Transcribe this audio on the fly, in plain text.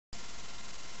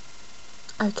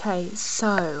Okay,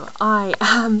 so I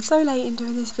am so late in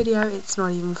doing this video, it's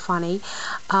not even funny.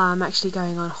 I'm actually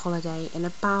going on holiday in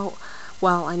about,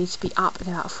 well, I need to be up in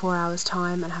about 4 hours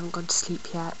time and I haven't gone to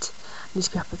sleep yet. I need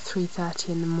to be up at 3:30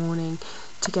 in the morning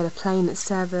to get a plane at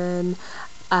 7.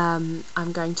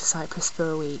 I'm going to Cyprus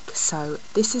for a week, so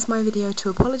this is my video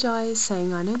to apologise,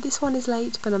 saying I know this one is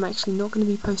late, but I'm actually not going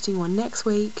to be posting one next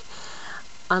week.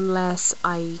 Unless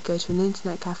I go to an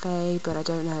internet cafe, but I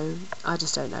don't know, I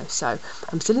just don't know. So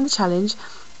I'm still in the challenge.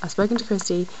 I've spoken to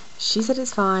Christy, she said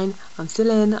it's fine, I'm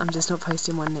still in, I'm just not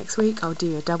posting one next week. I'll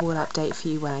do a double update for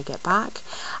you when I get back,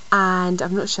 and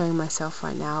I'm not showing myself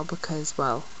right now because,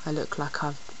 well, I look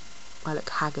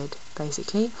haggard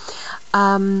basically.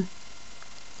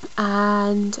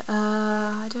 I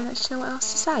don't actually know what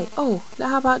else to say. Oh,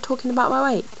 how about talking about my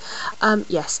weight?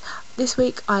 Yes, this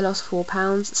week I lost 4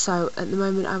 pounds, so at the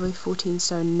moment I weigh 14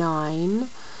 stone 9.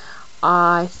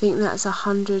 I think that's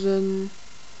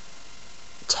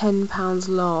 110 pounds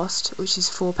lost, which is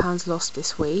 4 pounds lost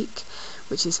this week,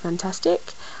 which is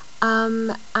fantastic.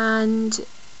 And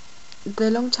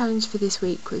the long challenge for this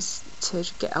week was to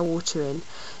get our water in.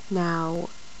 Now,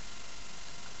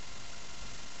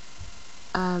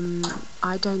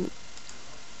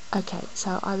 okay,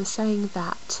 so I was saying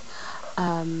that,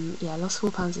 yeah, lost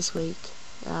 4 pounds this week,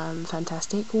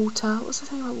 fantastic. Water, what was I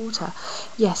saying about water?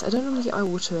 Yes, I don't normally get my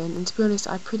water in, and to be honest,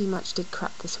 I pretty much did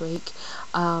crap this week,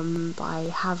 but I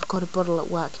have got a bottle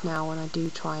at work now, and I do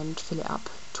try and fill it up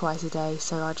twice a day,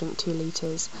 so I drink 2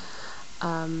 litres.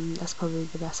 That's probably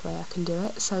the best way I can do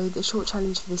it. So the short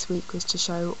challenge for this week was to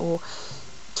show or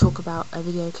talk about a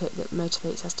video clip that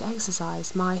motivates us to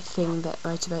exercise. My thing that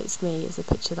motivates me is a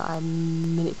picture that I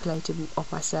manipulated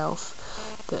of myself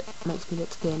that makes me look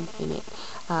thin in it.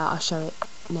 I'll show it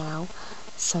now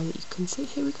so that you can see.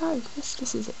 Here we go. This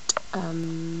is it.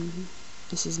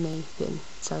 This is me thin,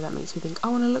 so that makes me think I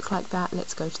want to look like that,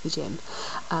 let's go to the gym.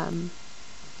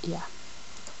 Yeah.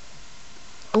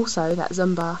 Also, that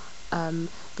Zumba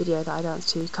video that I danced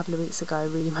to a couple of weeks ago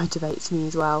really motivates me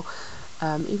as well.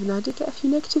 Even though I did get a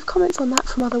few negative comments on that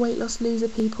from other weight loss loser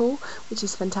people, which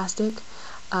is fantastic.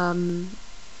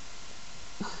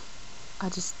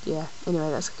 Yeah,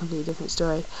 anyway, that's a completely different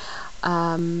story.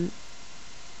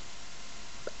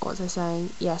 What was I saying?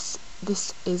 Yes,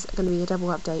 this is going to be a double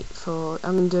update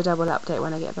I'm going to do a double update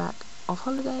when I get back off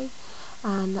holiday,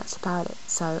 and that's about it.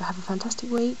 So have a fantastic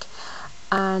week,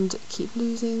 and keep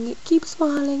losing, keep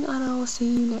smiling, and I will see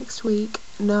you next week.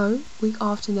 No, week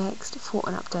after next for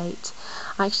an update.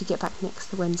 I actually get back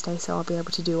next Wednesday, so I'll be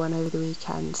able to do one over the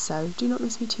weekend. So do not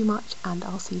miss me too much, and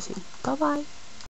I'll see you soon. Bye bye.